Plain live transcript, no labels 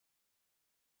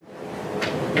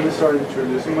Let me start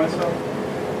introducing myself.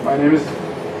 My name is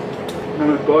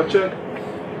Bocek.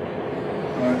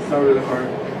 It's not really hard.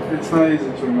 It's not easy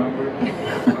to remember.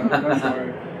 That's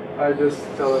hard. I just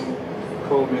tell them,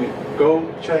 call me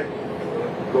Go Check.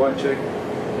 Go and check.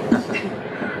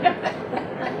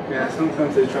 Yeah,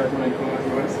 sometimes they try to make fun of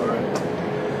me, but it's alright.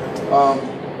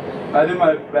 I did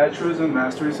my bachelor's and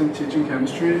master's in teaching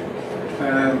chemistry,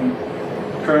 and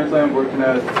currently I'm working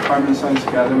at Harmon Science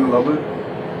Academy in Lubbock.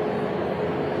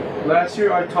 Last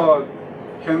year I taught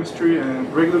chemistry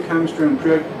and regular chemistry and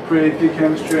pre-AP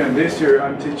chemistry, and this year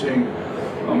I'm teaching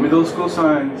middle school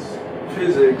science,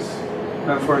 physics,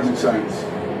 and forensic science.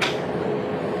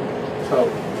 So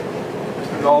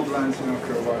it all blends in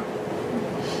after a while.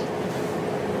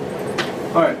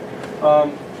 Alright,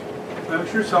 I'm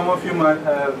sure some of you might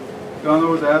have gone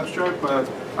over the abstract, but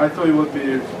I thought it would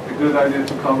be a good idea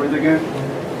to cover it again.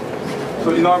 So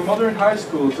in our modern high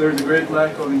schools, there's a great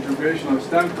lack of integration of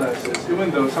STEM classes, even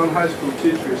though some high school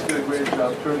teachers do a great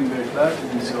job turning their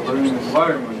classes into a learning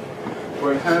environment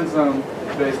where hands-on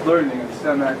based learning and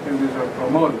STEM activities are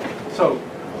promoted. So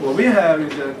what we have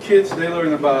is that kids, they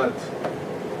learn about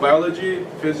biology,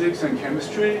 physics, and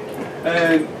chemistry,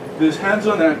 and these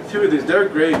hands-on activities, they're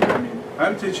great. I mean,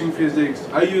 I'm teaching physics,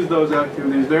 I use those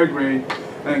activities, they're great,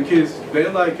 and kids, they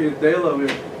like it, they love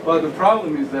it. But the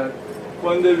problem is that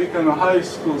when they become high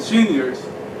school seniors,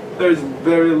 there's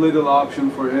very little option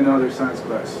for any other science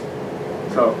class.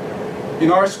 So,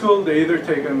 in our school, they either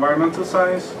take environmental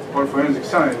science or forensic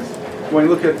science. When you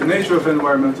look at the nature of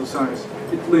environmental science,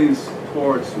 it leans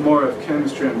towards more of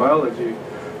chemistry and biology,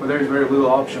 but there's very little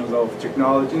options of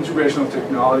technology, integration of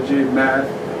technology, math,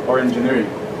 or engineering.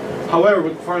 However,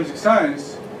 with forensic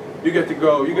science, you get to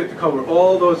cover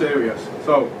all those areas.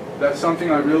 So that's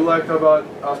something I really liked about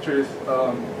after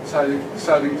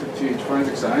deciding to teach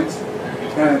forensic science,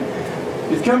 and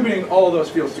it can bring all those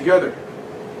fields together.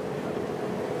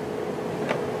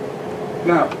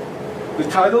 Now, the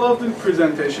title of the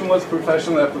presentation was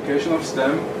Professional Application of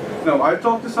STEM. Now, I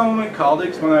talked to some of my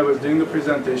colleagues when I was doing the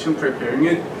presentation, preparing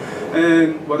it,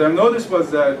 and what I noticed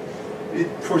was that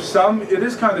for some, it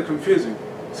is kind of confusing.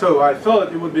 So I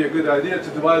thought it would be a good idea to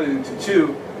divide it into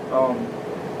two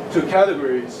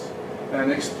categories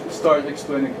and start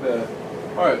explaining that.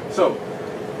 Alright, so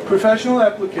professional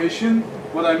application,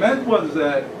 what I meant was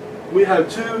that we have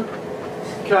two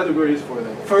categories for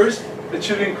that. First,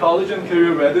 achieving college and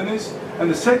career readiness, and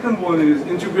the second one is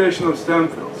integration of STEM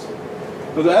fields.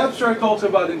 Now, the abstract talks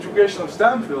about integration of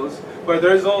STEM fields, but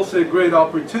there's also great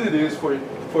opportunities for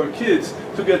kids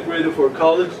to get ready for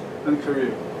college and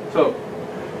career. So,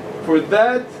 for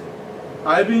that,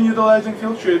 I've been utilizing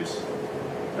field trips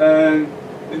and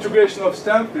integration of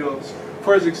STEM fields.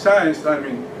 Forensic science, I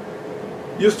mean,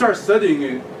 you start studying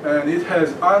it, and it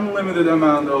has unlimited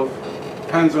amount of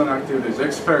hands-on activities,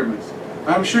 experiments.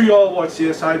 I'm sure you all watched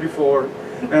CSI before,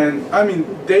 and I mean,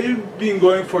 they've been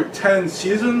going for 10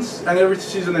 seasons, and every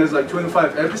season has like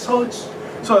 25 episodes,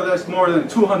 so that's more than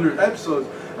 200 episodes,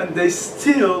 and they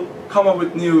still come up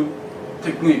with new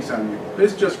techniques. I mean,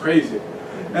 it's just crazy.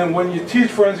 And when you teach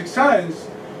forensic science,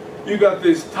 you got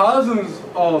these thousands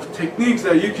of techniques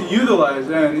that you can utilize,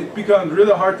 and it becomes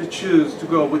really hard to choose to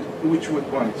go with which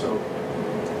one. So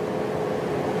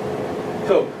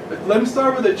let me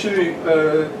start with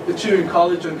achieving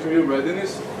college and career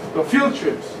readiness. The field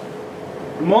trips.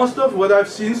 Most of what I've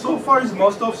seen so far is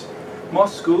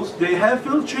most schools, they have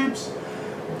field trips,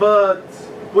 but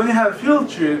when you have field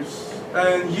trips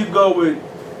and you go with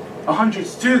 100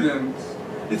 students,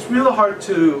 it's really hard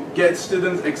to get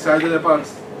students excited about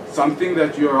something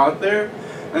that you're out there,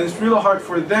 and it's really hard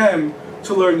for them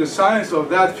to learn the science of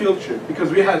that field trip,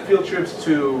 because we had field trips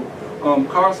to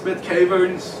Carlsbad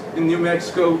Caverns in New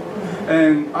Mexico,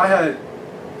 and I had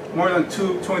more than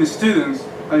 20 students,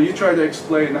 and you try to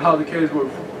explain how the caves were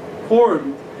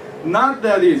formed. Not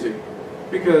that easy,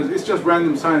 because it's just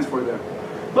random science for them.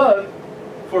 But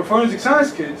for forensic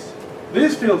science kids,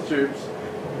 these field trips,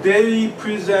 they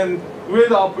present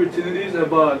great opportunities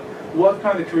about what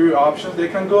kind of career options they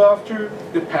can go after,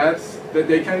 the paths that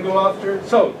they can go after.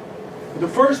 So, the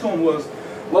first one was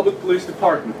Lubbock Police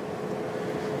Department.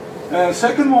 And the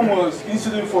second one was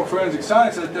Institute for Forensic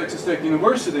Science at Texas Tech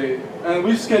University. And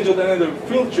we've scheduled another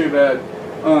field trip at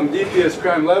DPS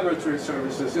Crime Laboratory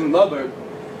Services in Lubbock.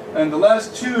 And the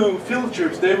last two field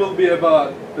trips, they will be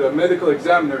about the medical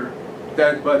examiner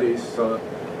dead bodies. So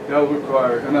that will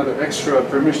require another extra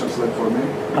permission slip for me.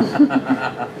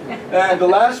 And the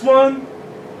last one,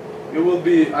 it will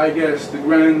be, I guess, the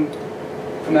grand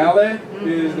finale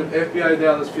is the FBI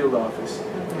Dallas field office.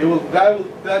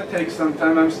 That takes some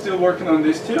time. I'm still working on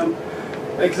this too,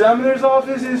 Examiner's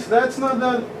office that's not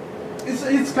that,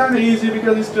 it's kind of easy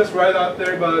because it's just right out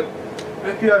there, but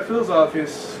FBI Phil's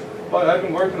office, well, I've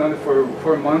been working on it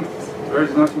for a month,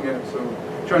 there's nothing yet, so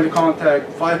trying to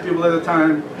contact 5 people at a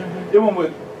time. Even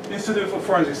with Institute for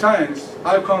Forensic Science,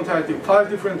 I've contacted 5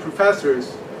 different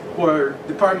professors who are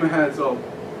department heads of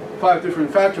 5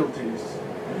 different faculties,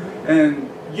 and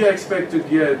you expect to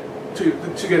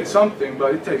get something,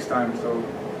 but it takes time. So,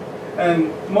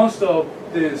 and most of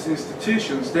these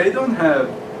institutions, they don't have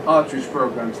outreach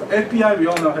programs. FBI, we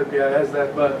all know FBI has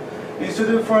that, but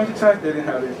Institute of Forensic Science, they didn't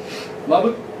have it.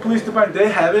 Lubbock Police Department, they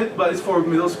have it, but it's for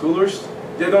middle schoolers.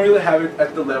 They don't really have it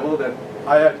at the level that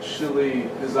I actually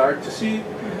desire to see.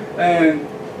 And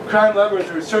Crime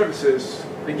Laboratory Services,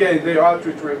 again, their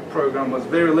outreach program was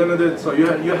very limited, so you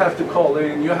have to call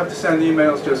in, you have to send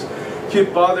emails, just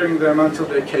keep bothering them until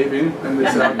they cave in, and they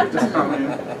say, okay, just come in,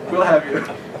 we'll have you.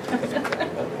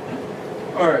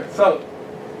 Alright, so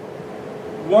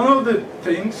one of the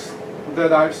things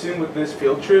that I've seen with these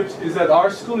field trips is that our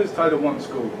school is Title I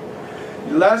school.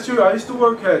 Last year I used to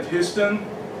work at Houston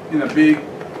in a big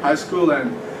high school,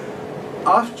 and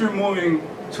after moving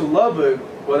to Lubbock,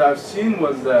 what I've seen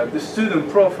was that the student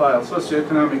profile,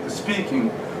 socioeconomically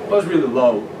speaking, was really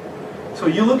low. So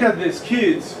you look at these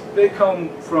kids, they come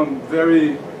from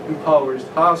very impoverished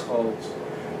households.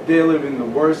 They live in the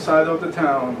worst side of the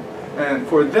town, and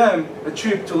for them, a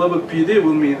trip to Lubbock PD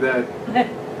will mean that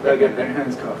they'll get their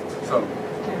hands cuffed. So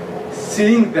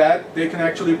seeing that they can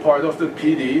actually be part of the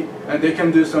PD and they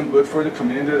can do some good for the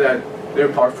community that they're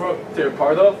part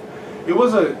of, it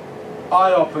was a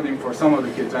eye-opening for some of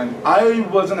the kids, and I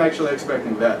wasn't actually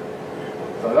expecting that.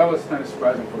 So that was kind of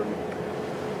surprising for me.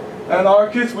 And our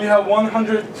kids, we have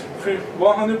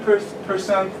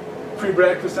 100% free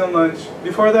breakfast and lunch.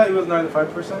 Before that, it was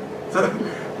 95%. So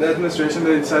the administration,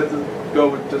 they decided to go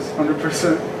with just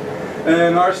 100%.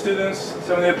 And our students,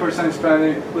 78%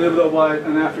 Hispanic, a little bit of white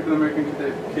and African American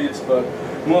kids, but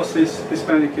mostly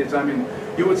Hispanic kids. I mean,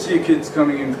 you would see kids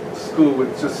coming in school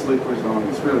with just slippers on.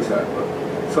 It's really sad. But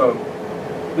so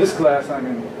this class, I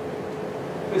mean,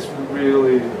 it's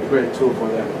really a great tool for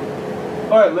them.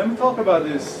 All right, let me talk about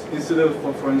this Institute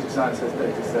for Forensic Science has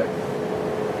Texas Tech.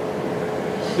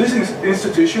 This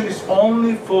institution is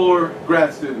only for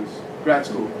grad students, grad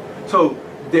school. So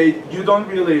you don't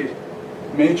really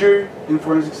major in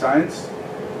forensic science.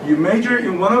 You major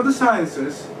in one of the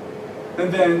sciences,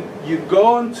 and then you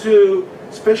go on to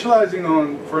specializing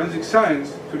on forensic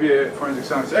science to be a forensic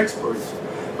science expert.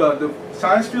 But the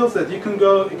science fields that you can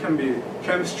go, it can be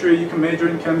chemistry, you can major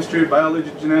in chemistry,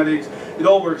 biology, genetics, it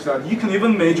all works out. You can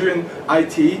even major in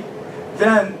IT,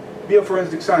 then be a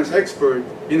forensic science expert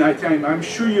in IT. I'm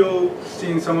sure you've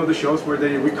seen some of the shows where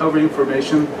they recover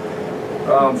information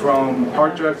from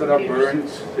hard drives that are burned.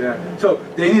 Yeah. So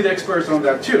they need experts on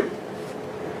that too.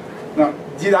 Now,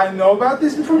 did I know about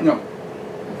this before? No.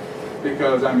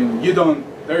 Because, I mean,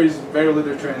 there is very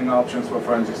little training options for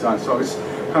forensic science, so it's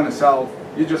kind of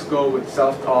you just go with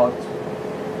self-taught.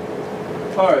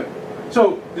 Alright,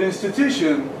 so the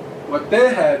institution, what they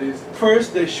had is,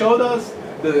 first they showed us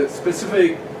the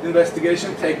specific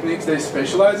investigation techniques they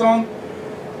specialize on.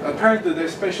 Apparently they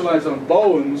specialize on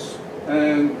bones,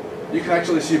 and you can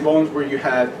actually see bones where you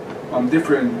had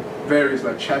different various,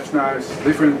 like chef's knives,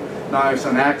 different knives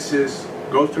and axes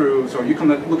go through, so you can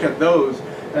look at those.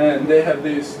 And they have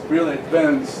these really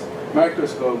advanced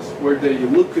microscopes where they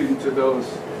look into those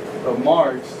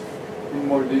marks in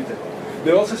more detail.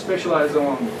 They also specialize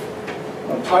on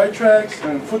tire tracks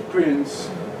and footprints,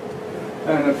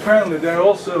 and apparently they're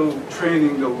also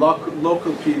training the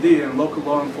local PD and local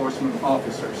law enforcement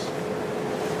officers.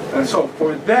 And so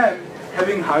for them,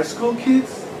 having high school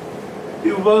kids,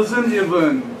 it wasn't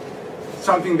even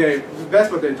something that's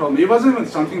what they told me. It wasn't even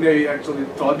something they actually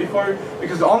thought before,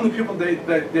 because the only people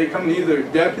they come in either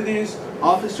deputies,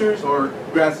 officers, or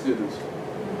grad students.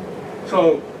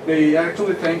 So they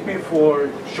actually thanked me for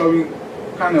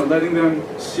kind of letting them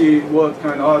see what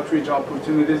kind of outreach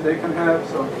opportunities they can have.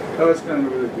 So that was kind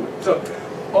of really good. So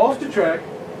off the track,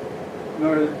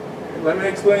 let me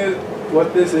explain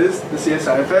what this is, the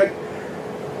CSI effect.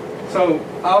 So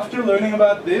after learning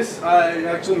about this, I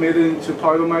actually made it into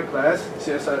part of my class,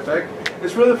 CSI effect.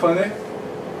 It's really funny.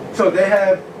 So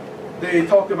they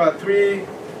talked about 3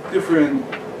 different,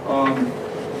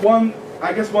 one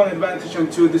advantage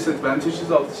and 2 disadvantages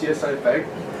of CSI effect.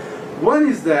 One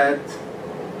is that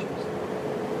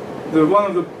one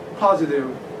of the positive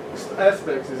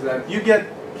aspects is that you get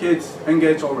kids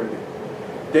engaged already.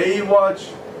 They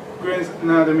watch Grey's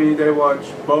Anatomy, they watch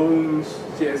Bones,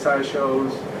 CSI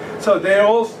shows. So they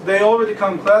already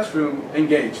come classroom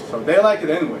engaged, so they like it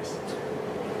anyways.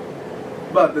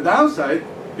 But the downside,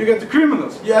 you get the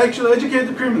criminals. You actually educate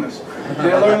the criminals.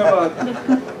 They learn about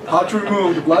how to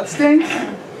remove the blood stains,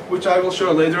 which I will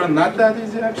show later on. Not that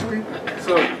easy, actually.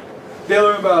 So they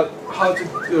learn about how to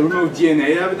remove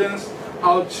DNA evidence,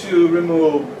 how to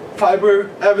remove fiber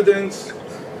evidence.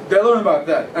 They learn about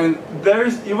that. And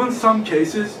there's even some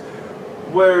cases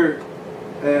where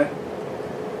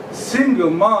a single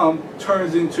mom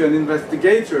turns into an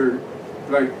investigator.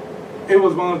 Like, it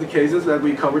was one of the cases that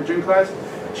we covered during class.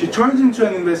 She turns into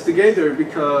an investigator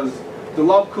because the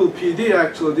local PD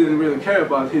actually didn't really care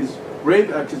about his rape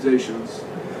accusations.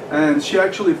 And she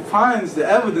actually finds the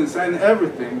evidence and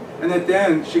everything, and at the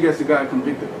end, she gets the guy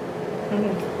convicted.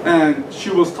 And she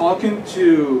was talking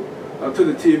to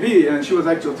the TV, and she was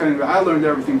actually telling me, I learned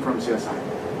everything from CSI.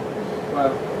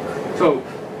 Wow. So,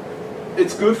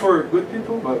 it's good for good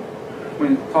people, but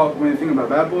when you think about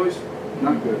bad boys,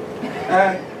 not good.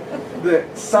 And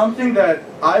something that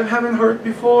I haven't heard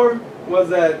before was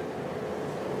that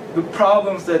the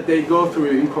problems that they go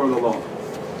through in court of law.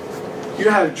 You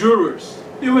have jurors,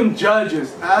 even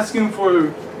judges, asking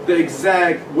for the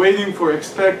exact,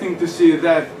 expecting to see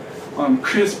that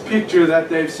crisp picture that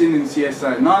they've seen in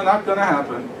CSI. No, not gonna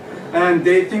happen. And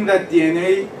they think that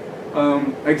DNA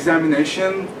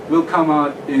examination will come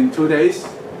out in 2 days.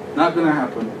 Not gonna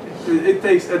happen. It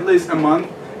takes at least a month.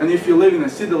 And if you live in a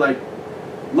city like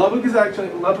Lubbock is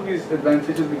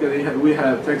advantageous because we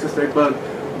have Texas Tech, but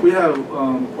we have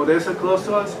Odessa close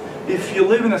to us. If you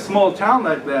live in a small town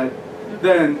like that,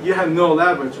 then you have no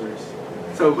laboratories.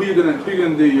 So who you gonna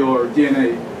do your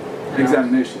DNA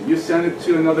examination? You send it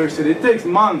to another city. It takes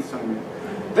months. I mean,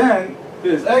 then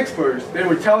these experts, they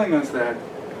were telling us that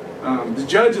the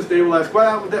judges, they will ask,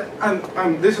 well,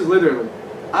 and this is literally,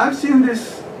 I've seen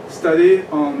this study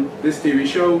on this TV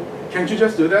show. Can't you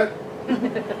just do that?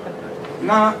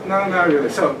 No, not really.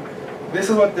 So this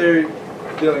is what they're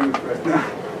dealing with right now.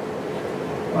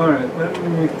 All right, let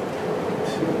me.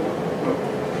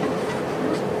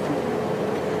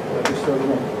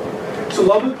 So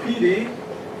Lubbock PD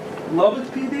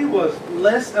was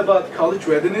less about college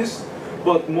readiness,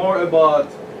 but more about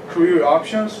career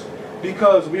options,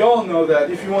 because we all know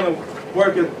that if you want to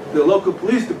work at the local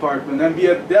police department and be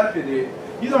a deputy,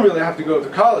 you don't really have to go to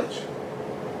college.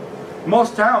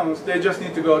 Most towns, they just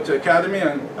need to go to academy,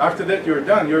 and after that you're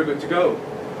done, you're good to go.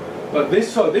 But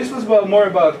this was more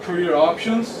about career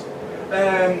options,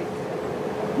 and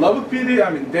Lubbock PD, I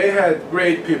mean, they had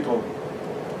great people.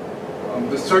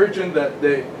 The surgeon that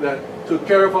took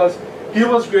care of us, he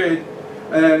was great,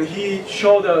 and he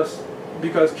showed us,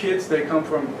 because kids, they come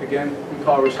from, again,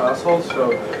 impoverished households,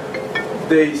 so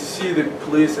they see the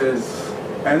police as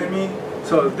enemy.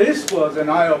 So this was an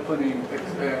eye-opening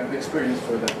experience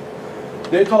for them.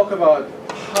 They talk about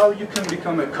how you can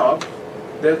become a cop.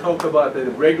 They talk about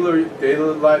the regular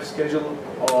daily life schedule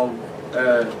of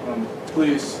a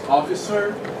police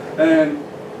officer, and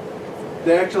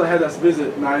they actually had us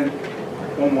visit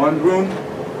 911 room.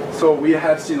 So we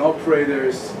have seen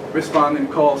operators responding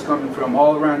calls coming from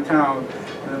all around town,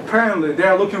 and apparently they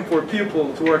are looking for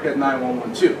people to work at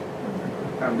 911 too.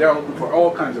 And they are looking for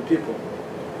all kinds of people.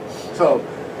 So,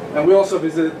 and we also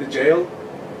visited the jail.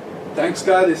 Thanks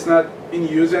God it's not in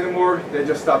use anymore. They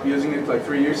just stopped using it like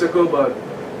 3 years ago, but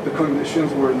the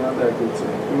conditions were not that good, so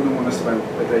we wouldn't want to spend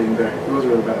a day in there. It was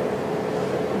really bad.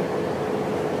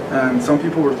 And some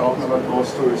people were talking about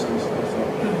ghost stories and stuff, so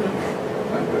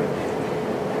not good.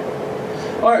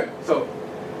 Alright, so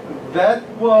that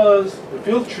was the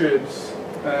field trips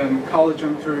and college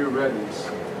and career readiness.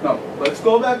 Now, let's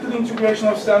go back to the integration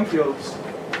of STEM fields.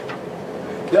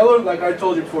 They learn, like I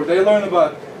told you before, they learn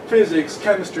about physics,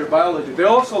 chemistry, biology. They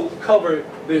also cover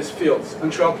these fields,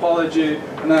 anthropology,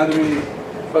 anatomy.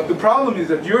 But the problem is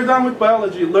that you're done with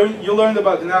biology, you learned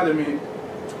about anatomy.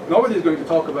 Nobody's going to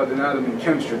talk about anatomy and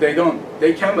chemistry. They don't.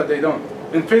 They can, but they don't.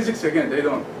 In physics, again, they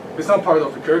don't. It's not part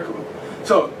of the curriculum.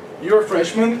 So you're a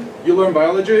freshman, you learn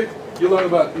biology, you learn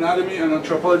about anatomy and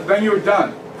anthropology, then you're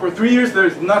done. For 3 years,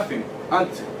 there's nothing.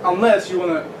 Unless you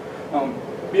want to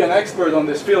be an expert on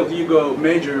this field, you go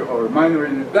major or minor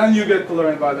in it, then you get to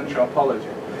learn about anthropology.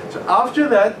 So after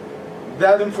that,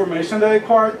 that information they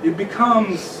acquired, it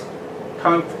becomes,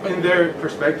 kind of, in their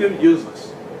perspective,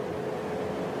 useless.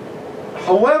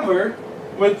 However,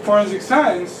 with forensic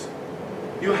science,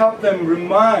 you help them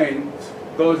remind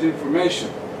those information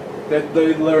that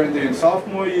they learned in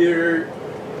sophomore year,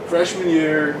 freshman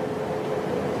year.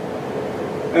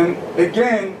 And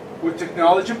again, with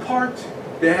technology part,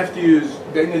 they have to use,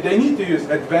 they need to use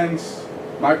advanced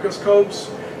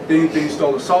microscopes, they need to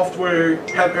install the software,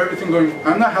 have everything going.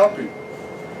 I'm not helping.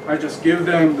 I just give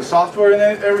them the software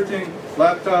and everything,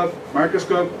 laptop,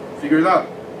 microscope, figure it out.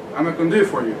 I'm not going to do it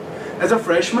for you. As a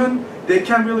freshman, they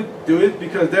can't really do it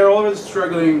because they're always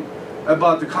struggling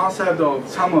about the concept of,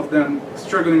 some of them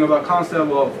struggling about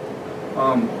concept of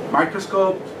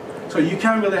microscope. So you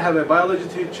can't really have a biology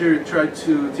teacher try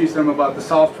to teach them about the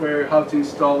software, how to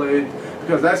install it,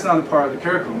 because that's not a part of the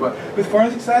curriculum. But with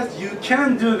forensic science, you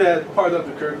can do that part of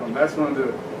the curriculum. That's one of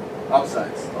the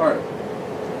upsides. All right.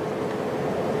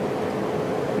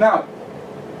 Now,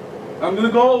 I'm going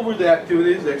to go over the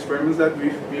activities, the experiments that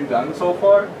we've done so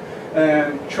far,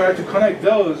 and try to connect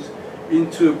those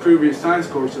into previous science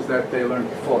courses that they learned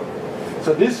before.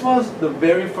 So this was the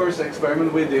very first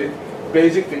experiment we did,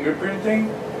 basic fingerprinting.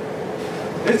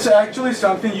 It's actually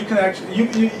something you can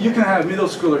have middle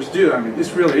schoolers do. I mean,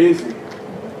 it's really easy.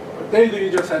 What they do,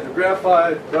 you just have the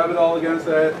graphite, rub it all against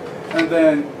that, and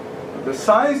then the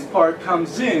science part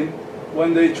comes in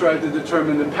when they try to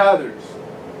determine the patterns.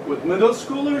 With middle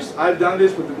schoolers, I've done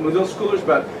this with the middle schoolers,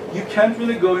 but you can't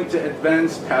really go into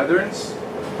advanced patterns.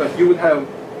 Like you would have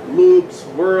loops,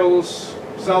 whirls,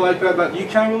 stuff like that, but you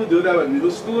can't really do that with middle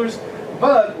schoolers.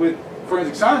 But with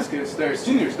forensic science kids, they're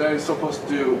seniors, they're supposed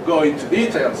to go into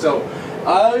detail. So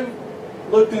I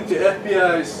looked into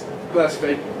FBI's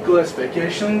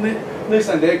classification list,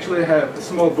 and they actually have a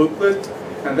small booklet,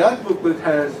 and that booklet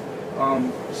has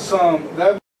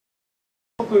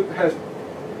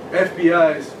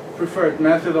FBI's preferred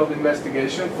method of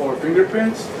investigation for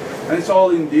fingerprints, and it's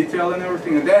all in detail and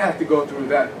everything, and they have to go through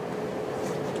that.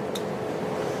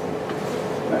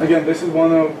 Again, this is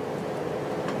one of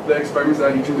the experiments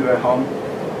that you can do at home.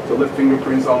 So lift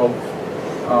fingerprints of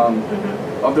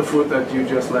the food that you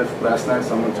just left last night.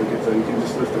 Someone took it, so you can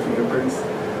just lift the fingerprints.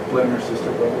 Blame your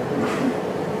sister, probably.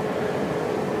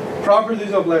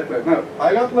 Properties of black light. Now,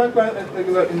 I got black light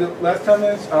in the last 10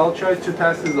 minutes. I'll try to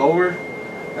pass this over,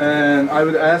 and I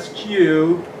would ask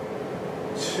you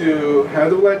to have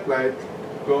the black light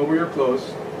go over your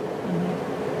clothes,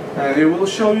 and it will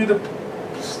show you the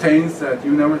stains that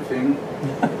you never think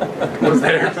was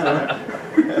there.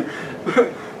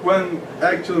 When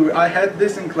actually I had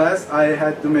this in class, I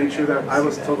had to make sure that I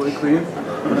was totally clean,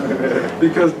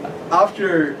 because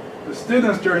after the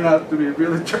students turned out to be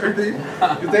really dirty,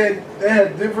 they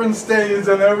had different stains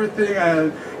and everything,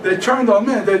 and they turned on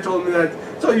me and they told me that,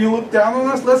 so you look down on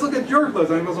us, let's look at your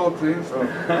clothes, and it was all clean. So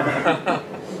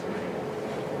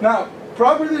now,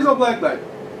 properties of black light.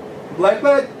 Black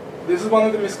light, this is one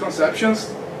of the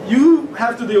misconceptions. You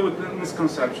have to deal with the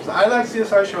misconceptions. I like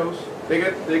CSI shows.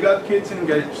 They got kids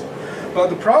engaged. But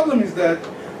the problem is that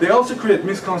they also create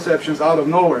misconceptions out of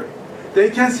nowhere. They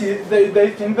can see, they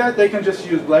think that they can just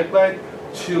use black light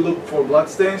to look for blood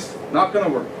stains. Not gonna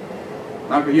work.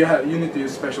 You need to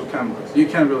use special cameras. You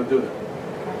can't really do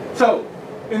that. So,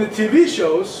 in the TV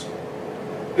shows,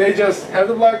 they just have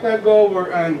the black light go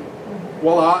over and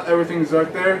voila, everything's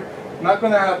right there. Not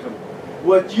gonna happen.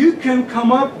 What you can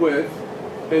come up with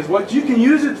is, what you can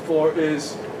use it for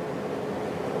is,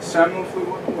 Samuel,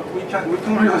 we can't really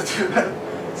do that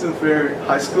since we're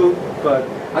high school, but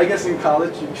I guess in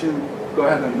college you can go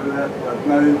ahead and do that, but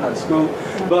not in high school.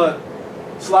 But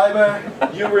saliva,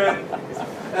 urine,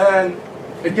 and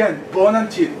again, bone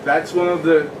and teeth, that's one of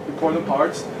the important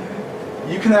parts.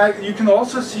 You can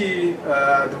also see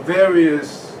the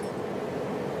various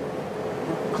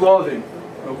clothing,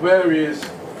 various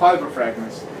fiber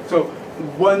fragments. So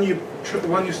when you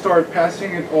start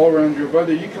passing it all around your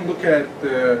body, you can look at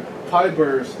the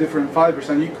fibers, different fibers,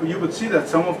 and you would see that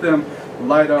some of them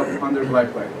light up under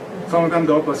black light. Some of them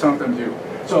don't, but some of them do.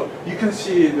 So you can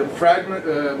see the fragment,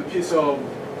 the piece of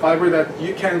fiber that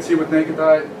you can't see with naked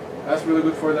eye. That's really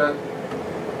good for that.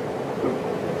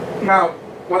 Now,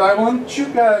 what I want you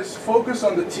guys focus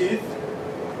on the teeth,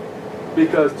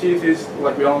 because teeth is,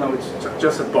 like we all know, it's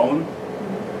just a bone.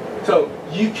 So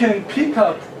you can pick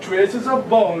up traces of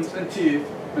bones and teeth,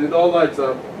 and it all lights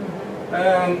up.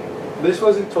 And this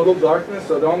was in total darkness,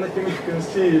 so the only thing you can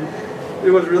see,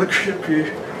 it was really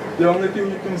creepy. The only thing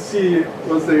you can see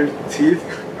was their teeth.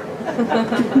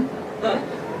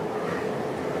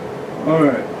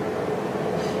 Alright.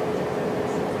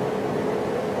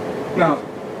 Now,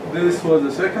 this was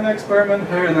the second experiment,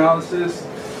 hair analysis.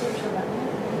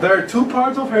 There are two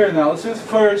parts of hair analysis.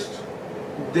 First,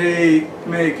 they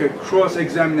make a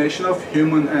cross-examination of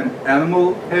human and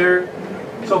animal hair.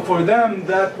 So for them,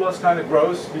 that was kind of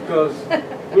gross, because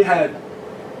we had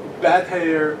bat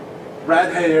hair,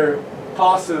 rat hair,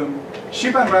 possum.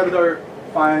 Sheep and rabbit are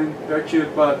fine, they're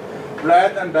cute, but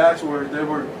rat and bats were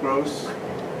gross.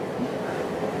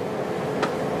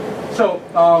 So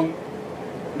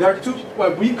there are two.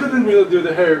 Well, we couldn't really do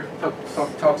the hair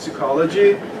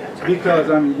toxicology, because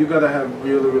I mean you gotta have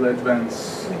really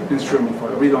advanced instrument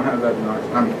for it. We don't have that in ours.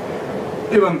 I mean,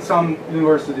 even some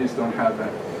universities don't have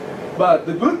that. But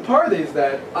the good part is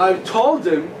that I told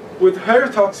them with hair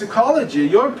toxicology,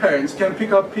 your parents can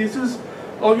pick up pieces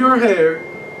of your hair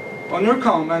on your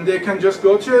comb and they can just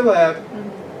go to a lab,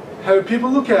 have people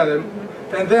look at them,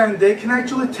 and then they can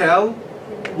actually tell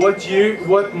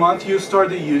what month you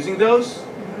started using those,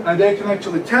 and they can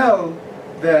actually tell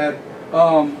that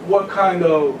what kind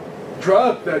of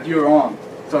drug that you're on.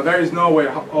 So there is no way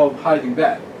of hiding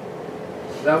that.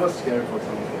 That was scary for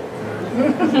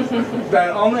someone.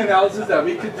 The only analysis that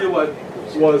we could do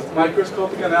was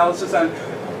microscopic analysis, and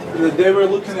they were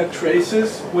looking at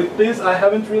traces. With this, I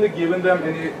haven't really given them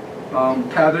any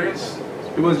patterns.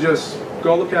 It was just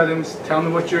go look at them, tell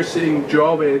me what you're seeing,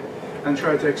 draw it, and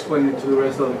try to explain it to the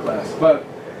rest of the class. But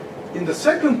in the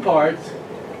second part,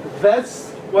 that's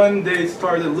when they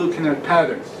started looking at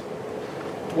patterns.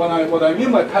 What I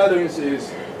mean by patterns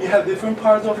is you have different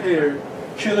parts of hair,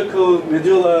 cuticle,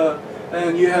 medulla,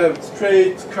 and you have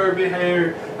straight, curvy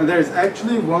hair, and there's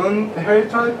actually one hair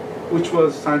type which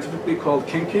was scientifically called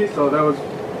kinky, so that was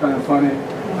kind of funny,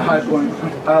 a high point,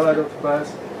 highlight of the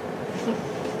class.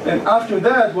 And after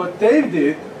that, what they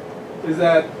did is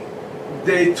that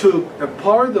they took a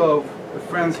part of a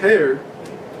friend's hair,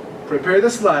 prepared a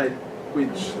slide,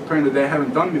 which apparently they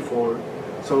haven't done before,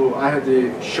 so I had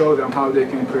to show them how they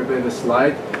can prepare the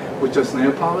slide with just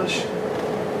nail polish.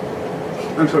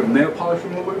 Nail polish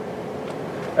remover.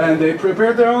 And they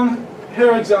prepared their own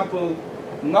hair example,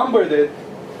 numbered it,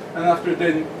 and after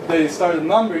they started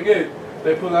numbering it,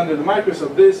 they put under the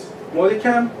microscope this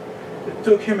multicam. It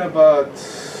took him about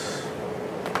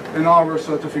an hour or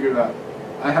so to figure it out.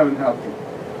 I haven't helped him.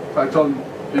 So I told him,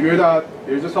 figure it out,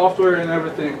 here's the software and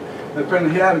everything. And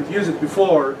apparently he hadn't used it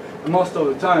before. Most of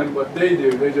the time what they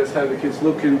do, they just have the kids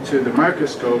look into the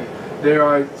microscope, their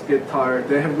eyes get tired,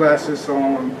 they have glasses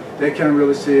on, they can't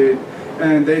really see it,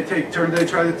 and they take turns, they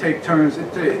try to take turns,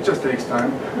 it just takes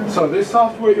time. So this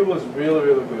software, it was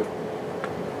really good.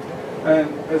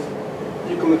 And as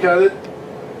you can look at it,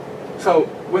 so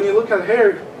when you look at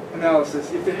hair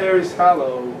analysis, if the hair is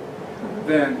hollow,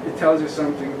 then it tells you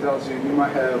something. It tells you you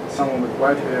might have someone with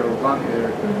white hair or blonde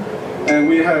hair. And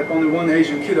we had only one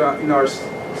Asian kid in our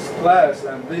class,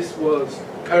 and this was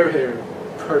her hair,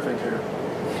 perfect hair.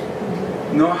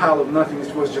 No hollow, nothing.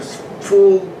 It was just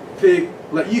full, thick,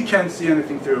 like you can't see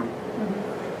anything through.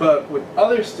 But with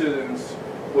other students,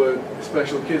 with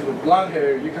special kids with blonde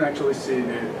hair, you can actually see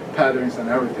the patterns and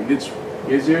everything. It's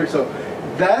easier. So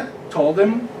that told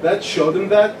them, that showed them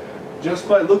that just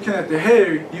by looking at the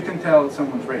hair, you can tell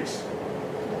someone's race.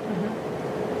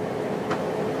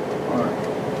 Alright.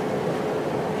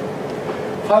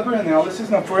 Fiber analysis.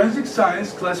 Now, forensic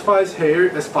science classifies hair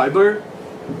as fiber,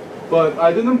 but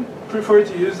I didn't prefer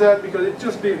to use that because it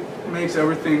just makes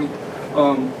everything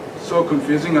so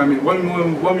confusing. I mean,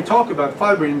 when we talk about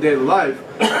fiber in daily life,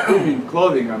 we mean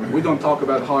clothing. I mean, we don't talk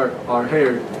about our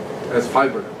hair as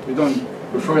fiber. We don't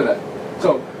refer to that.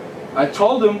 So I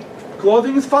told them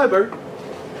clothing is fiber,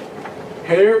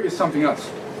 hair is something else.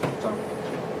 So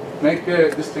make a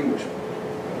distinction.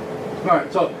 All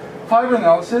right. So fiber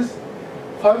analysis.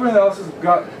 Fiber analysis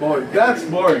that's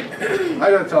boring. I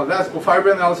gotta tell, that's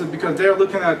fiber analysis because they're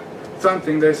looking at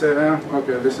something, they say,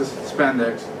 okay, this is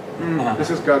spandex, this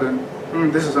is cotton,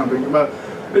 this is something, but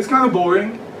it's kind of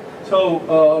boring. So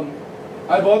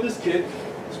I bought this kit,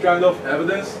 Strand of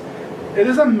Evidence. It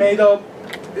is a made-up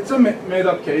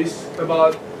case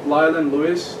about Lyle and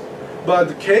Lewis, but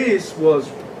the case was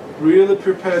really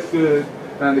prepared good,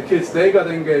 and the kids, they got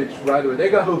engaged right away, they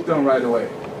got hooked on right away.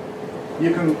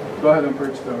 You can go ahead and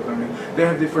purchase those. I mean, they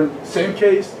have same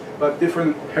case, but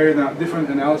different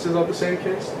analysis of the same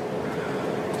case.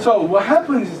 So what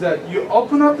happens is that you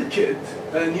open up the kit,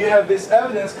 and you have this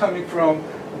evidence coming from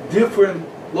different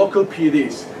local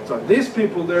PDs. So these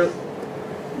people, there's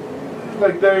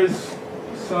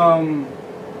some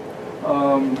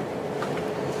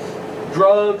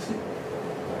drugs,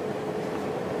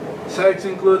 sex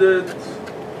included,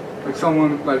 like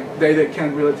someone, like they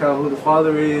can't really tell who the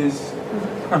father is.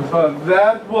 So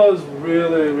that was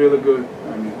really good.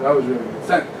 I mean, that was really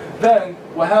good. Then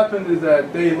what happened is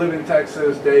that they live in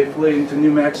Texas, they flee into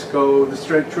New Mexico, the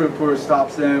state trooper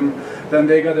stops them, then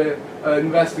they gotta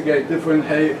investigate different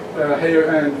hair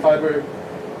and fiber,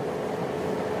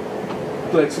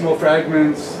 like small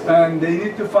fragments, and they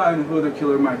need to find who the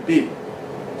killer might be.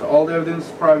 So all the evidence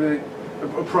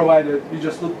provided, you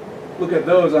just look at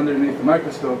those underneath the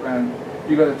microscope, and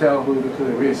you got to tell who the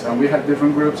killer is. And we had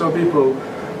different groups of people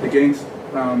against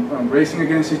racing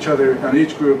against each other, and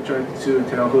each group tried to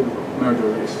tell who the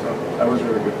murderer is. So that was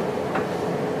really good.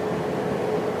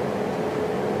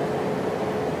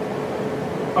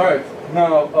 Alright,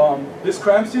 now this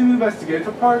crime scene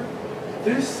investigator part,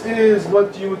 this is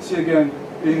what you would see again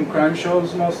in crime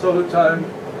shows most of the time.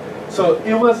 So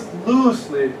it was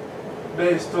loosely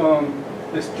based on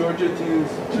this Georgia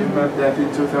teen's Jim Matt death in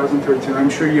 2013. I'm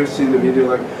sure you've seen the video,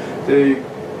 like they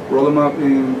roll him up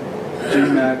in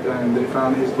Jim Matt and they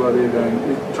found his body,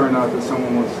 and it turned out that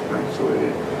someone was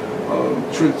actually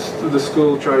the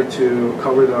school tried to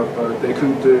cover it up, but they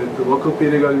couldn't do it. The local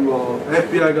PD got involved,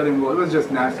 FBI got involved. It was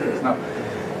just nasty. Now,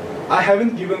 I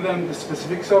haven't given them the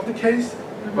specifics of the case,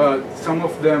 but some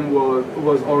of them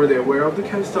was already aware of the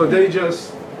case. So they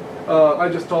just, I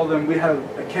just told them, we have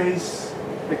a case,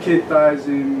 a kid dies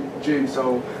in gym,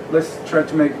 so let's try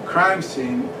to make a crime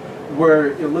scene where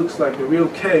it looks like a real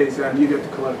case and you get to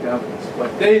collect the evidence.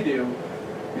 What they do,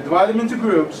 you divide them into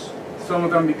groups. Some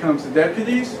of them becomes the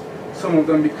deputies, some of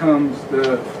them becomes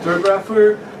the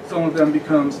photographer, some of them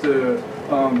becomes the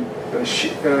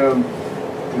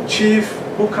chief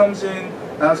who comes in,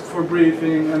 asks for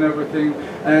briefing and everything,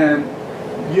 and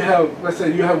you have, let's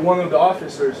say you have one of the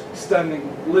officers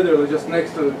standing literally just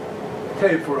next to the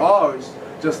tape for hours,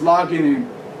 just logging in,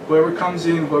 whoever comes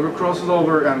in, whoever crosses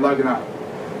over, and logging out.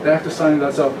 They have to sign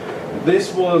that. So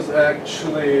this was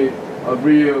actually a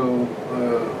real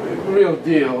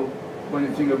deal when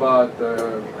you think about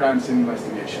crime scene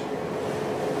investigation.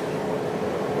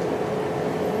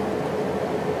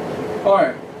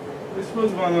 Alright, this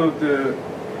was one of the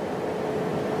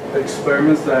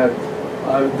experiments that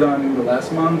I've done in the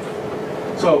last month.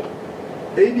 So,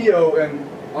 ABO and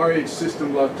RH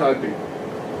system blood typing.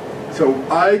 So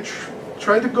I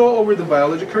tried to go over the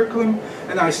biology curriculum,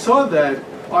 and I saw that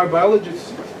our biology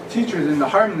teachers in the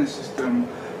Harmony system,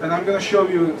 and I'm going to show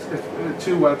you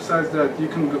two websites that you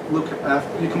can look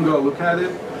at. You can go look at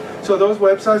it. So those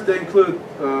websites, they include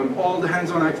all the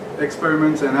hands-on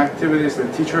experiments and activities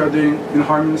that teachers are doing in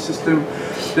Harmony system.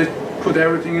 They put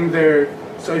everything in there.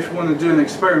 So if you want to do an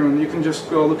experiment, you can just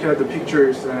go look at the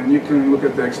pictures and you can look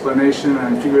at the explanation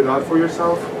and figure it out for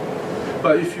yourself.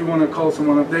 But if you want to call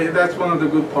someone up, that's one of the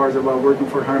good parts about working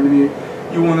for Harmony.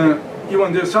 You want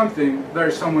to do something.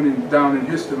 There's someone down in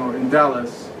Houston or in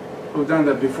Dallas who've done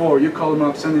that before. You call them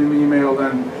up, send them an email,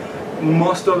 and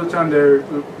most of the time they're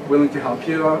willing to help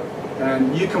you out.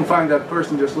 And you can find that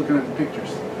person just looking at the pictures.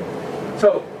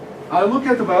 So I look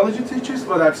at the biology teachers.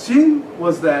 What I've seen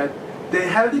was that they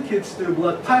have the kids do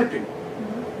blood typing,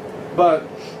 but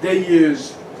they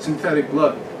use synthetic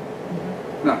blood.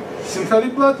 Now,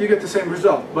 synthetic blood, you get the same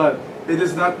result, but it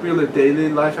is not really a daily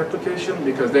life application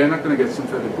because they're not going to get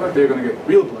synthetic blood, they're going to get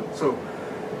real blood. So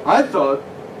I thought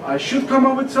I should come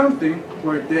up with something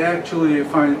where they actually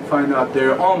find out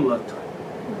their own blood type.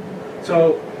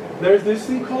 So there's this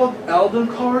thing called Alden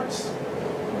cards,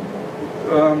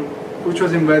 which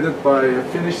was invented by a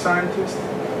Finnish scientist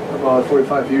about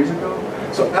 45 years ago.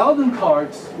 So Alden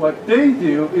cards, what they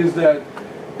do is that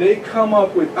they come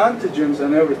up with antigens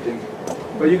and everything,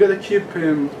 but you got to keep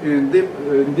him in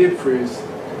deep freeze,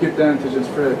 keep the antigens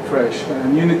fresh,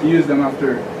 and you need to use them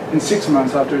in 6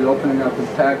 months after opening up the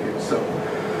package. So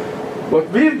what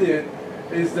we did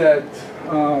is that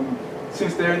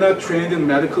since they're not trained in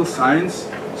medical science,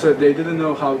 so they didn't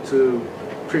know how to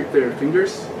prick their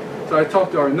fingers. So I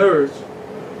talked to our nurse,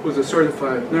 who's a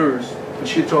certified nurse, and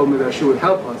she told me that she would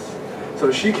help us.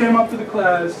 So she came up to the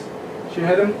class, she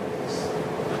had them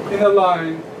in a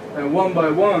line, and one by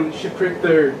one, she pricked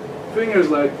their fingers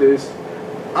like this.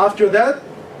 After that,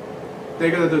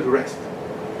 they gotta do the rest,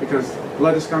 because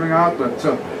blood is coming out. But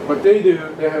so what they do,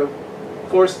 they have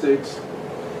 4 sticks.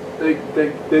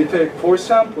 They take 4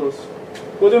 samples,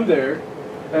 put them there,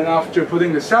 and after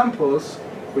putting the samples,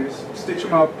 we stitch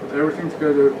them up, put everything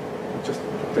together, just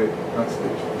tape, not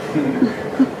stitch.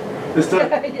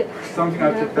 It's something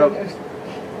I picked up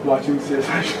watching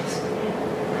CSI shows.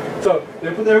 So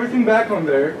they put everything back on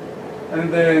there,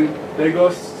 and then they go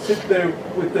sit there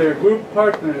with their group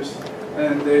partners,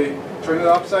 and they turn it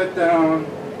upside down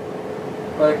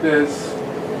like this,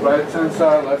 right hand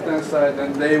side, left hand side,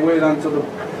 and they wait until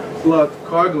the blood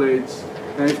coagulates.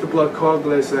 And if the blood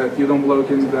coagulates, you don't blow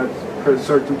in that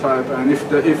certain type, and if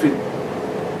it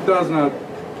does not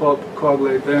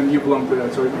coagulate, then you belong to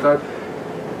that certain type.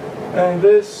 And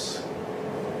these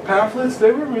pamphlets,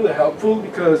 they were really helpful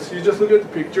because you just look at the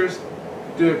pictures,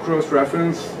 do a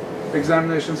cross-reference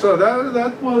examination. So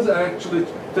that was actually,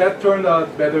 that turned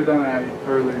out better than I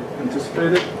early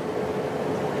anticipated.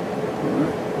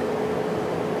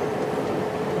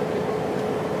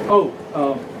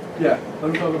 Yeah,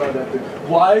 let me talk about that too.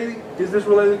 Why is this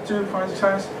related to forensic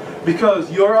science? Because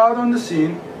you're out on the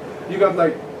scene, you got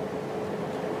like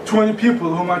 20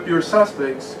 people who might be your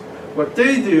suspects, what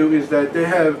they do is that they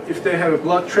have, if they have a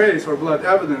blood trace or blood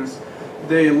evidence,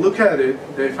 they look at it,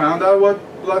 they found out what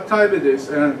blood type it is,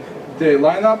 and they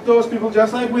line up those people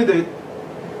just like we did,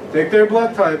 take their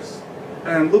blood types,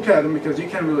 and look at them, because you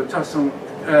can't really trust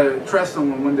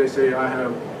someone when they say I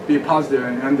have B positive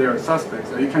and they're suspects.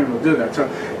 So you can't really do that. So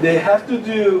they have to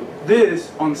do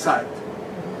this on site.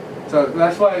 So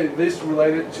that's why this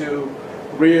related to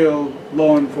real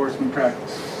law enforcement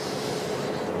practice.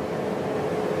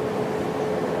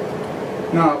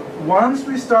 Now, once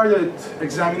we started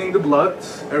examining the blood,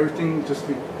 everything just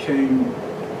became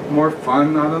more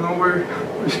fun out of nowhere,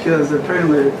 because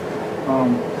apparently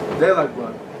they like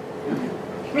blood.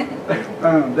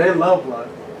 They love blood.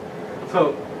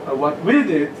 So what we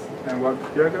did, and what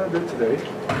you're going to do today,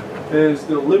 is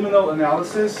the luminal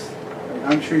analysis.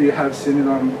 I'm sure you have seen it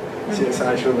on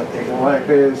CSI show that they go like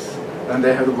this, and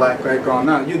they have the black light on.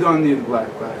 Now, you don't need the black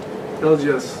light. It'll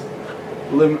just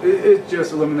it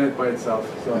just illuminates by itself.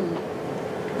 So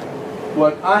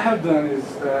what I have done is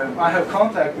I have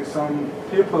contacted some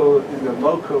people in the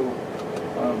local,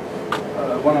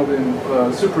 one of the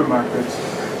supermarkets.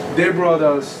 They brought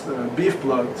us beef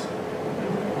blood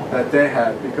that they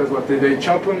had, because what they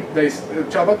chop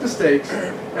up the steaks,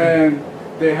 and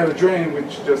they have a drain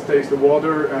which just takes the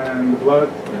water and the blood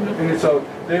in it. So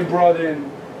they brought in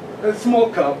a small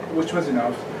cup, which was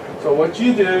enough. So what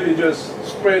you do, you just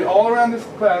spray it all around this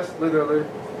class, literally,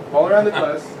 all around the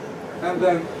class, and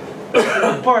then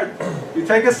one part, you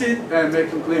take a seat and make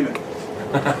them clean it.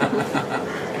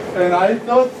 And I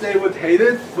thought they would hate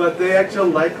it, but they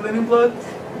actually like cleaning blood.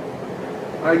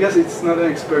 I guess it's not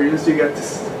an experience you get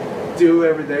to do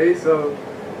every day, so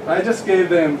I just gave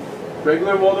them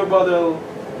regular water bottle,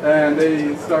 and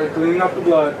they started cleaning up the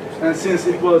blood. And since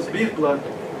it was beef blood,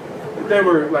 they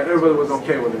were like, everybody was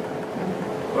okay with it.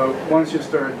 But once you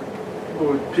start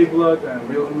with pig blood and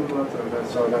real human blood,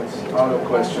 that's out of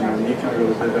question, and you can't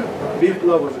really do that. Beef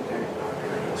blood was okay.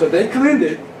 So they cleaned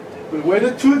it. We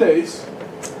waited 2 days.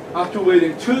 After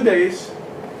waiting 2 days,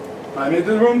 I made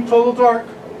the room total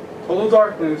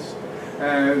darkness,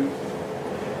 and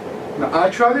now I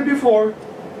tried it before.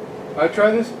 I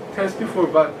tried this test before,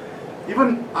 but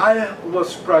even I was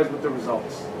surprised with the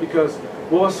results, because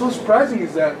what was so surprising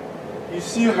is that you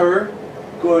see her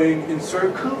going in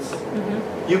circles.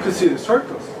 You could see the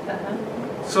circles.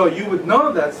 So you would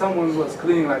know that someone was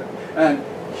cleaning, like, and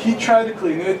he tried to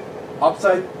clean it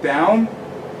upside down.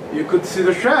 You could see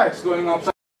the tracks going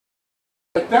upside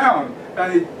down,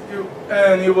 and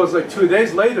it was like 2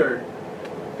 days later.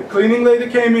 The cleaning lady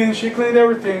came in, she cleaned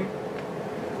everything.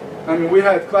 I mean, we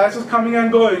had classes coming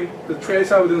and going, the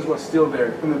trace evidence was still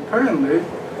there. And apparently,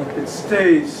 it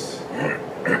stays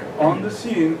on the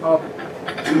scene up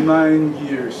to 9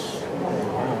 years.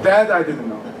 That I didn't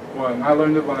know. Well, I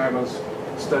learned it when I was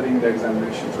studying the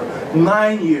examination. So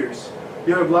 9 years.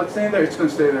 You have blood stain there, it's going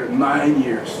to stay there 9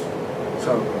 years.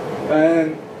 So,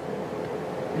 and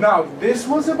now this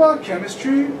was about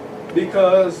chemistry,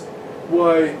 because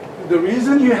the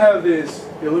reason you have this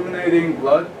illuminating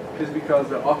blood is because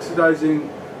the oxidizing,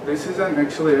 this is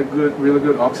actually a really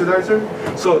good oxidizer.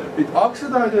 So it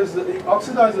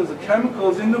oxidizes the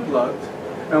chemicals in the blood,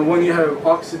 and when you have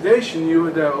oxidation, you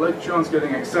would have electrons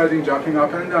getting excited, jumping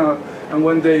up and down, and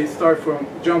when they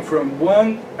jump from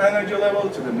one energy level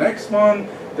to the next one,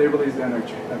 they release the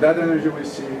energy. And that energy we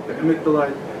see, they emit the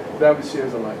light, that we see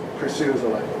as a light, perceive as a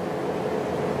light.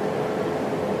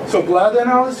 So blood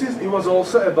analysis, it was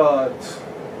also about,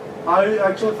 I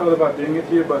actually thought about doing it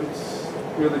here, but it's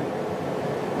really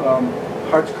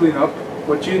hard to clean up.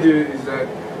 What you do is that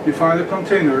you find a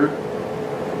container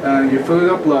and you fill it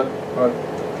up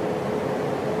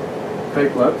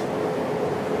fake blood.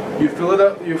 You fill it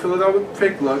up with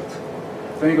fake blood,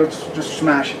 then you go just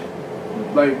smash it,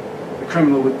 like the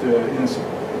criminal with the innocent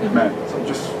man. So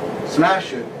just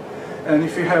smash it. And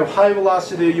if you have high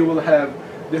velocity, you will have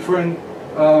different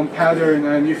pattern,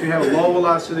 and if you have low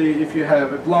velocity, if you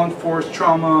have a blunt force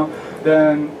trauma,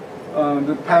 then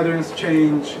the patterns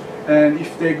change. And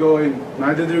if they go in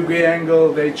 90-degree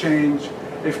angle, they change.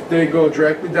 If they go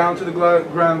directly down to the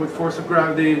ground with force of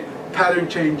gravity, pattern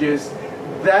changes.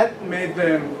 That made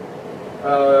them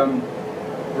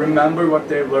remember what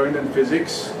they learned in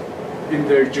physics in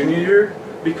their junior year,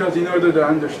 because in order to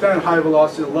understand high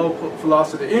velocity, low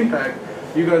velocity impact,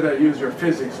 you gotta use your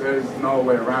physics. There's no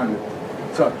way around it.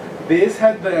 So this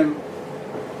had them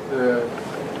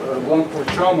blunt force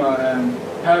trauma and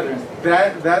patterns.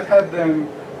 That had them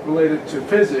related to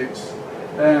physics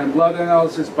and blood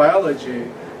analysis, biology,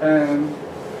 and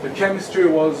the chemistry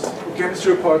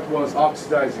part was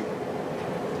oxidizing.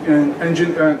 And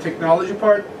technology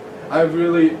part, I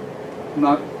really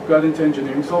not got into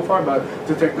engineering so far, but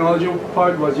the technology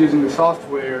part was using the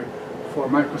software for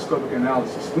microscopic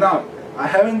analysis. Now, I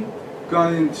haven't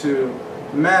gone into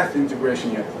math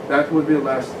integration yet. That would be the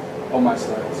last of my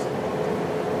slides.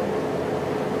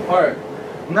 Alright,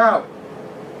 now,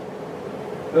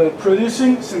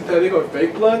 producing synthetic or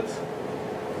fake blood,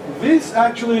 this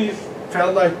actually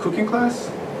felt like cooking class.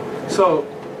 So,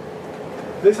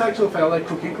 this actually felt like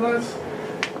cooking class.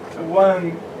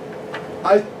 When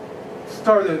I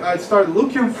started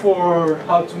looking for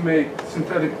how to make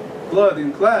synthetic blood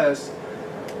in class,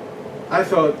 I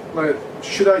thought, like,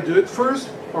 should I do it first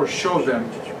or show them?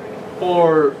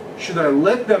 Or should I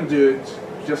let them do it,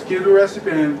 just give the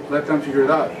recipe and let them figure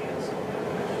it out?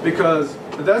 Because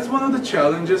that's one of the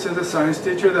challenges as a science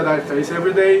teacher that I face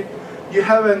every day. You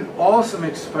have an awesome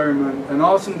experiment, an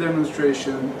awesome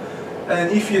demonstration,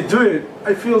 and if you do it,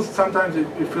 I feel sometimes it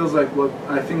feels like what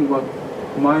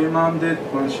my mom did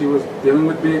when she was dealing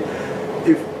with me.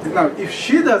 If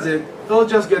she does it, it'll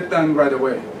just get done right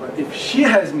away. But if she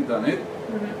hasn't done it,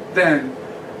 then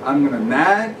I'm gonna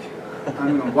nag,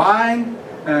 I'm gonna whine,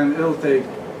 and it'll take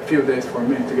a few days for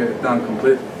me to get it done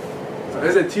completely. So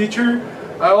as a teacher,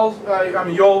 I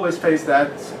mean, you always face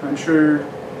that. I'm sure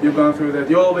you've gone through that.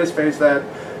 You always face that,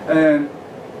 and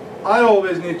I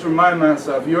always need to remind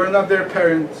myself, you're not their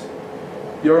parent,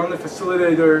 you're only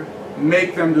facilitator,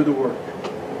 make them do the work.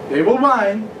 They will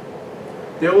whine,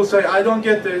 they will say, I don't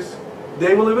get this,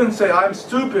 they will even say, I'm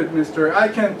stupid, mister, I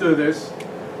can't do this,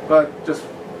 but just,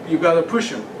 you gotta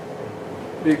push them.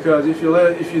 Because if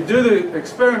you do the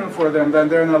experiment for them, then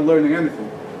they're not learning anything.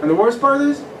 And the worst part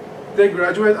is, they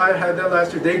graduate, I had that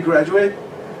last year, they graduate,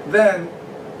 then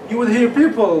you would hear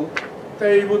people,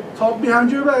 they would talk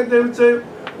behind your back, they would say,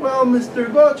 well, Mr.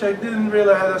 Gochek didn't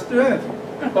really have us do anything.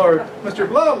 Or Mr.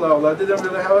 Blah Blah Blah didn't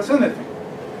really have us anything.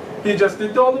 He just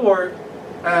did all the work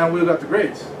and we got the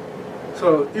grades.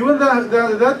 So even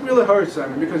that really hurts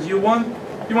them, because you want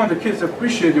the kids to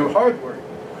appreciate your hard work.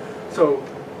 So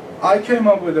I came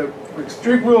up with a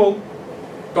strict rule,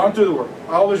 don't do the work.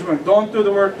 I always went, don't do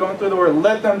the work,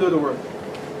 let them do the work.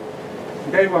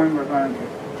 Okay,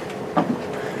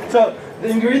 so the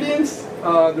ingredients,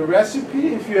 the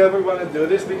recipe, if you ever want to do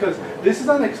this, because this is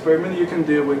an experiment you can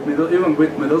do with even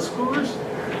with middle schoolers.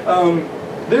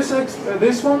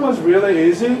 This one was really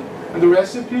easy, and the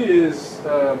recipe is,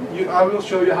 I will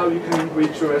show you how you can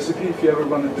reach the recipe if you ever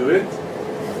want to do it.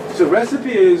 So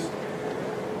recipe is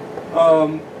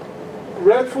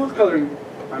red food coloring,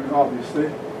 I mean obviously.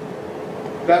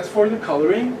 That's for the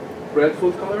coloring, red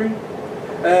food coloring.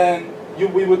 And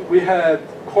we had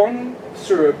corn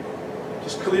syrup,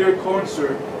 just clear corn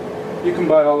syrup. You can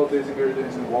buy all of these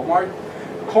ingredients in Walmart.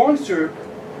 Corn syrup,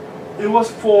 it was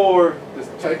for the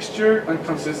texture and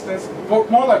consistency,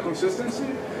 more like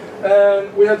consistency.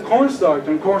 And we had cornstarch,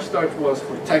 and cornstarch was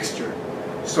for texture.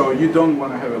 So you don't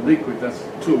want to have a liquid that's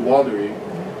too watery,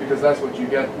 because that's what you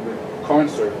get with corn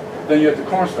syrup. Then you have the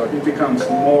cornstarch, it becomes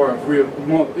more of real,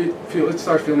 it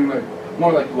starts feeling like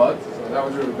more like blood. So that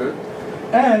was really good.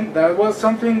 And that was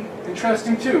something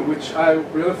interesting too, which I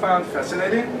really found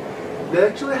fascinating. They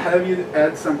actually have you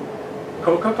add some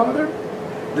cocoa powder.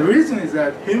 The reason is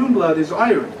that human blood is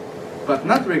iron, but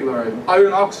not regular iron,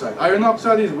 iron oxide. Iron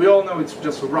oxide is, we all know it's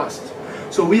just rust.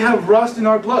 So we have rust in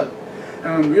our blood.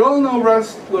 And we all know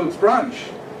rust looks brownish.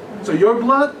 So your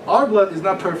blood, our blood is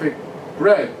not perfect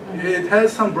red. It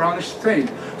has some brownish stain.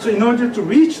 So in order to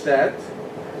reach that,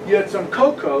 you add some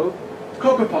cocoa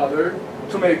powder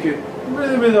to make it a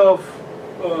little bit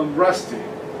of rusty.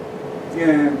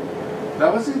 And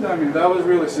that was it. I mean, that was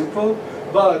really simple.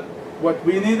 But what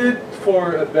we needed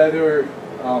for a better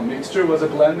mixture was a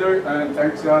blender, and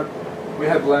thanks God we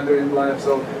had blender in lab.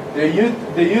 So they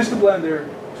used the blender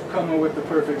to come up with the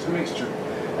perfect mixture.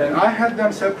 And I had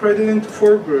them separated into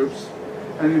 4 groups.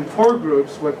 And in 4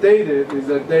 groups, what they did is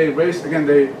that they raced, again,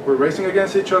 they were racing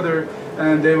against each other,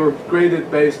 and they were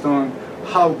graded based on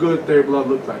how good their blood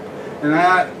looked like. And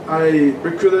I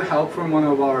recruited help from one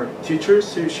of our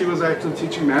teachers. She was actually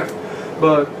teaching math,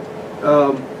 but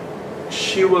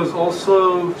she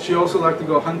also liked to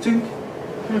go hunting.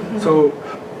 So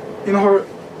in her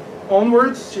own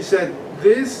words, she said,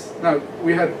 now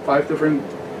we had 5 different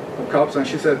cups, and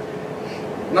she said,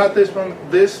 not this one,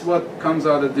 this what comes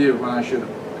out of deer when I shoot them.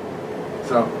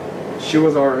 So she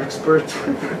was our expert,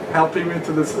 helping me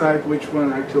to decide which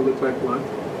one actually looked like blood.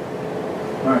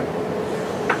 Alright.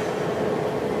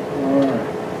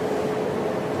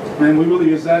 And we will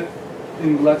use that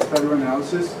in blood spatter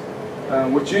analysis.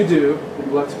 What you do in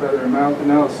blood spatter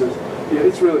analysis, yeah,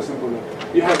 it's really simple.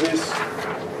 You have this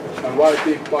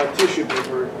white tissue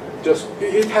paper,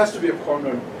 it has to be a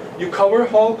corner. You cover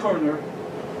whole corner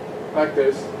like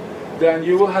this, then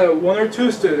you will have 1 or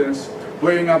 2 students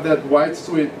wearing up that white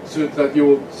suit that you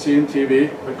will see in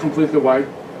TV, like completely white.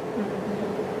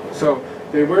 So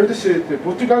they wear the suit, they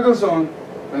put the goggles on,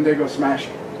 and they go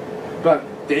smashing. But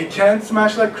they can't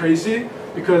smash like crazy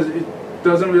because it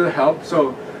doesn't really help.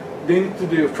 So they need to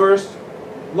do first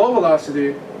low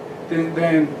velocity,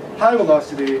 then high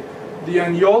velocity.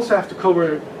 And you also have to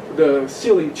cover the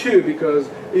ceiling too, because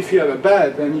if you have a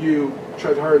bat and you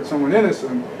try to hurt someone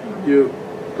innocent, you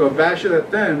go bash it at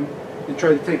them, you try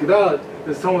to take it out,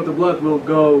 then some of the blood will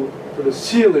go to the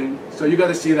ceiling. So you got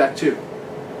to see that too.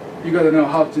 You got to know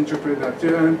how to interpret that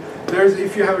too. And there's,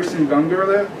 if you ever seen Gun Girl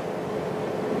there,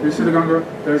 you see the Gun Girl?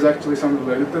 There's actually something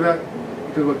related to that.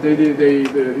 Because what they did,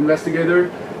 the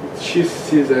investigator, she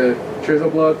sees a trace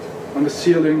of blood on the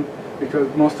ceiling, because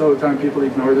most of the time people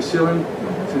ignore the ceiling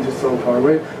since it's so far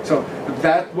away. So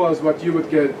that was what you would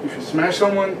get if you smash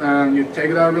someone and you take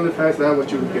it out really fast. That's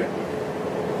what you would get.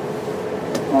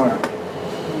 Alright.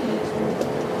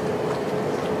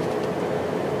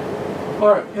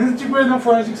 Alright, integrating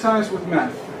forensic science with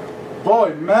math.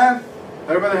 Boy, math,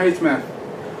 everybody hates math.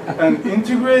 And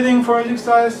integrating forensic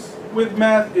science with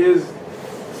math is,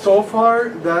 so far,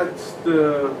 that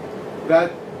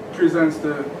presents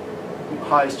the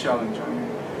highest challenge. I mean,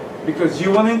 because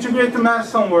you want to integrate the math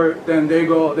somewhere, then they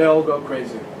all go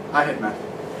crazy. I hate math.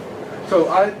 So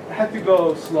I had to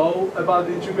go slow about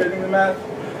integrating the math.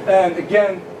 And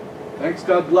again, thanks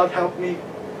God, blood helped me.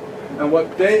 And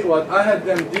what I had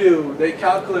them do, they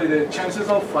calculated chances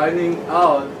of finding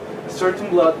out a certain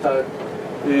blood type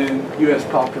in U.S.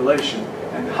 population.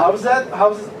 And how does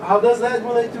that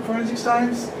relate to forensic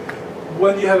science?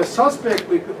 When you have a suspect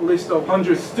list of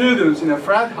 100 students in a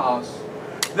frat house,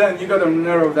 then you got to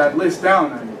narrow that list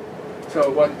down. I mean. So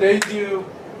what they do,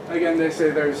 again, they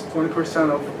say there's 20%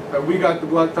 of, we got the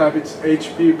blood type, it's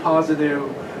HB positive,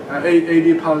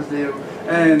 AB positive,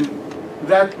 and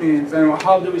that means, and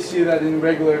how do we see that in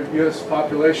regular US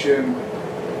population?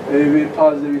 AB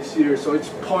positive is here, so it's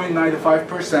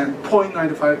 0.95%,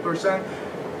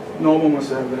 0.95%. No one wants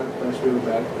to have that, that's really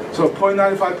bad. So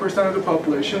 0.95% of the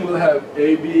population will have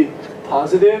AB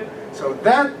positive. So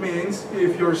that means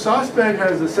if your suspect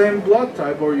has the same blood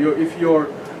type, or if your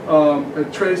a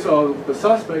trace of the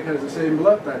suspect has the same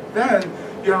blood type, then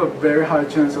you have a very high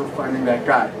chance of finding that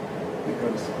guy,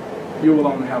 because you will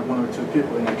only have 1 or 2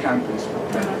 people in a campus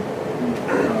with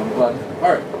that blood.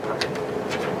 All right,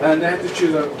 and they have to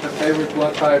choose a favorite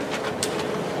blood type,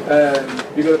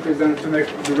 and you got to present it to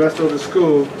the rest of the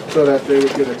school so that they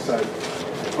would get excited.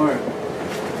 All right.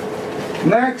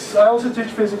 Next, I also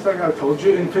teach physics, like I told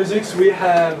you. In physics, we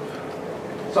have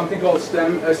something called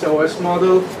STEM SOS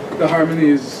model. The Harmony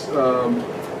is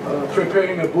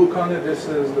preparing a book on it. This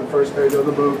is the first page of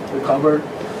the book, the cover.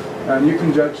 And you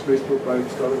can judge this book by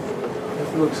its cover.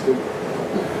 It looks good.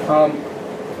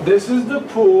 This is the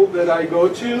pool that I go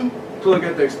to look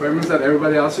at the experiments that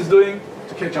everybody else is doing,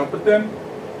 to catch up with them.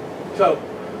 So,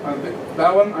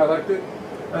 that one, I liked it.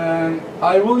 And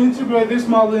I will integrate this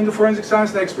model into forensic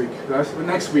science next week.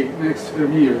 Next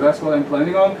year. That's what I'm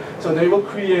planning on. So they will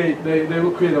create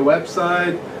a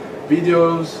website,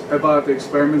 videos about the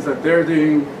experiments that they're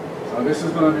doing. So this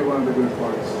is going to be one of the good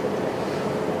parts.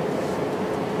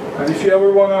 And if you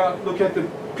ever want to look at the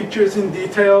pictures in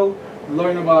detail,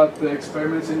 learn about the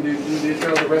experiments in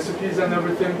detail, the recipes and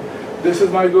everything, this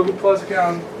is my Google Plus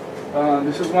account.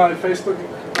 This is my Facebook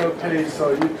page,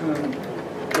 so you can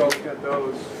go get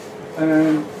those.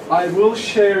 And I will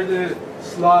share the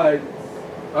slide.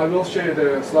 I will share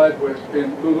the slide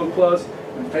in Google Plus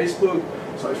and Facebook.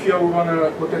 So if you ever want to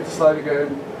look at the slide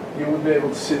again, you will be able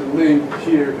to see the link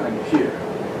here and here.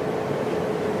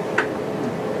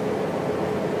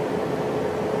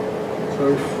 So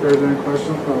if there's any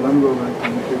questions, let me go back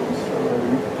and keep.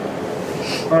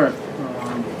 All right.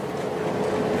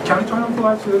 Can you turn on the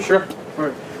lights? Sure. All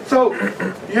right. So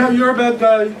you're a bad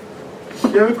guy.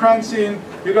 You have a crime scene.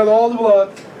 You got all the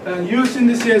blood, and used in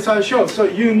the CSI show. So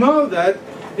you know that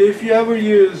if you ever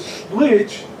use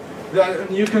bleach, that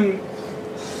you can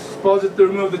suppose it to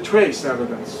remove the trace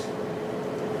evidence.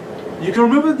 You can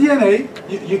remove the DNA.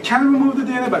 You can remove the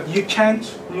DNA, but you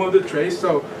can't remove the trace.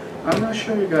 So I'm gonna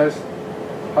show you guys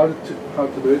how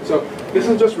to do it. So this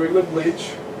is just regular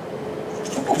bleach.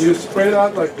 You spray it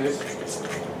out like this.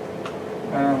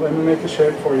 Let me make a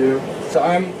shape for you. So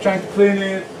I'm trying to clean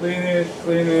it, clean it,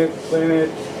 clean it, clean it,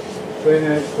 clean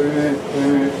it, clean it,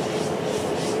 clean it.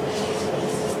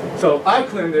 So I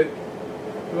cleaned it.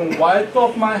 I'm going to wipe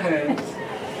off my hands.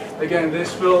 Again,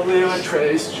 this will leave a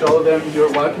trace. Show them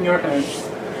you're wiping your hands.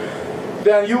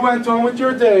 Then you went on with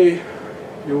your day.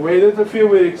 You waited a few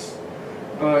weeks.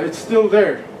 It's still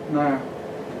there. Now,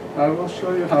 I will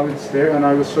show you how it's there, and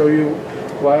I will show you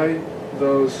why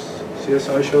those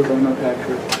CSI shows are not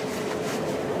accurate.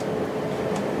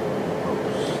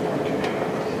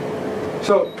 Okay.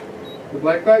 So, the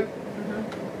black light,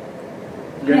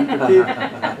 again, the teeth,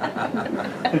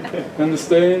 and the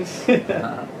stains.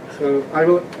 So, I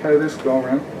will have this go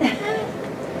around.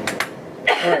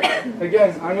 Alright,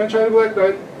 again, I'm going to try the black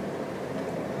light.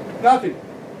 Nothing.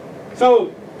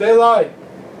 So, they lie.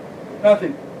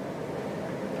 Nothing.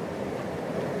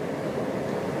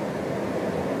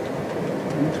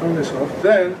 Let me turn this off.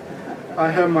 Then, I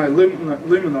have my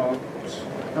luminol.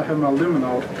 I have my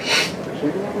luminol.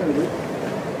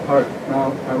 Alright,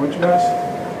 now I want you guys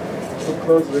to look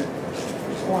closely.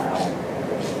 Wow.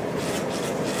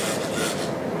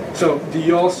 So, do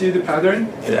you all see the pattern?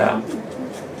 Yeah.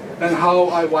 And how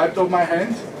I wiped off my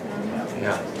hands?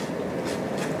 Yeah.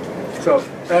 So,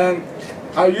 and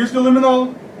I used the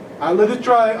luminol, I let it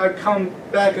dry, I come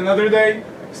back another day,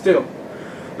 still.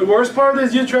 The worst part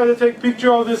is you try to take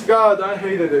picture of this god, I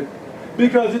hated it.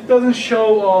 Because it doesn't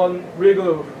show on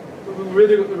regular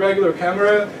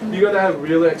camera, you gotta have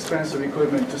really expensive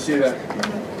equipment to see that.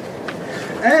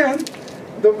 And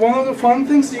one of the fun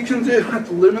things you can do with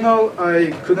luminol,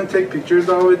 I couldn't take pictures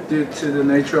of it due to the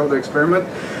nature of the experiment.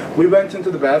 We went into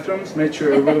the bathrooms, made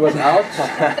sure everybody was out,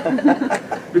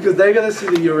 because they gotta see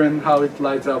the urine, how it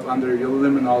lights up under your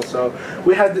luminol. So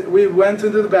we went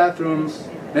into the bathrooms,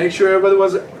 made sure everybody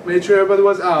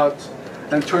was out,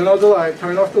 and turn off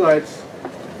the lights,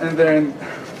 and then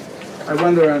I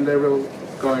went there and they were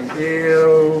going,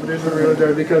 ew, this is really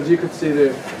dirty, because you could see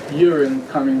the urine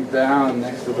coming down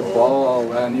next to the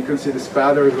ball, and you can see the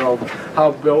spatters of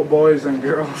how boys and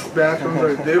girls' bathrooms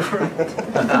are different.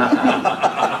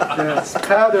 Yeah,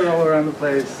 spatter all around the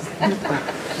place.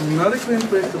 Not a clean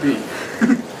place to be.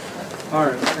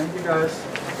 Alright, thank you guys.